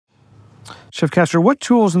Chef Castro, what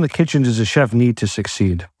tools in the kitchen does a chef need to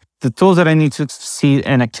succeed? The tools that I need to succeed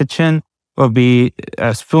in a kitchen will be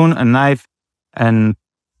a spoon, a knife, and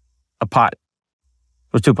a pot.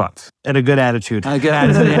 Or 2 pots. And a good attitude. A good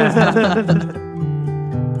attitude, yeah.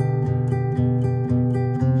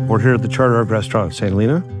 We're here at the Charter Oak Restaurant in St.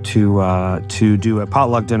 Helena to do a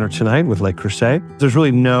potluck dinner tonight with Creuset. There's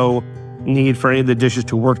really no need for any of the dishes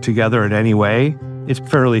to work together in any way. It's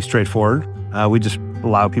fairly straightforward. We just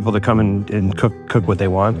allow people to come and cook what they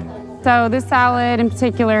want. So this salad in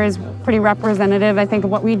particular is pretty representative, I think, of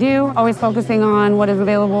what we do, always focusing on what is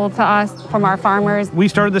available to us from our farmers. We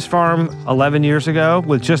started this farm 11 years ago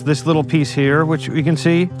with just this little piece here, which we can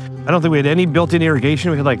see. I don't think we had any built-in irrigation.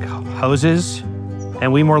 We had like hoses,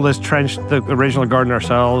 and we more or less trenched the original garden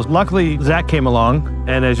ourselves. Luckily, Zach came along,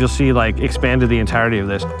 and as you'll see, expanded the entirety of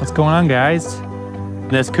this. What's going on, guys?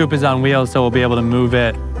 This coop is on wheels, so we'll be able to move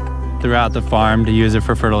it throughout the farm to use it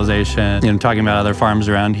for fertilization. Talking about other farms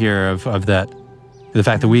around here of that, the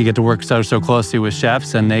fact that we get to work so closely with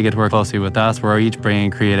chefs and they get to work closely with us. We're each bringing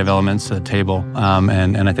creative elements to the table,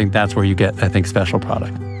 and I think that's where you get, special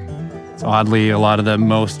product. So oddly, a lot of the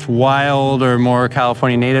most wild or more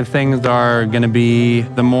California native things are going to be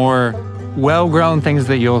the more well-grown things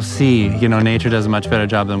that you'll see. Nature does a much better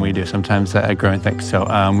job than we do sometimes at growing things.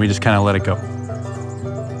 So we just kind of let it go.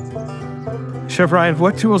 Chef Ryan,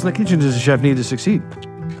 what tools in the kitchen does a chef need to succeed?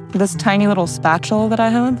 This tiny little spatula that I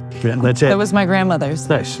have. Yeah, that's it. That was my grandmother's.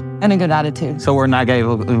 Nice. And a good attitude. So we're not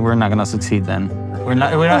gonna succeed then. We don't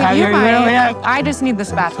have you I just need the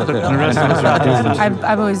spatula.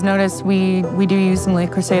 I've always noticed we do use some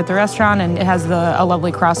Creuset at the restaurant, and it has a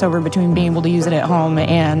lovely crossover between being able to use it at home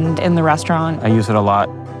and in the restaurant. I use it a lot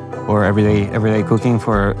for everyday cooking.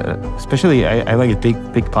 For especially, I like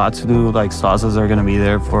big pots to do. Sauces are gonna be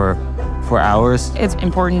there for hours. It's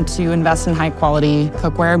important to invest in high quality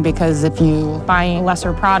cookware, because if you buy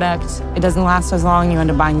lesser product, it doesn't last as long, you end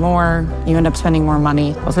up buying more, you end up spending more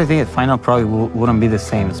money. Also, I think the final product wouldn't be the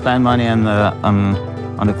same. Spend money on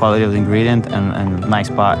the quality of the ingredient and nice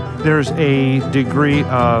pot. There's a degree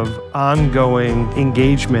of ongoing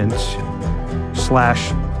engagement /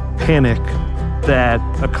 panic that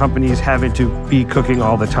accompanies having to be cooking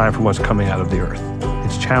all the time from what's coming out of the earth.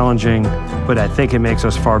 It's challenging, but I think it makes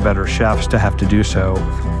us far better chefs to have to do so.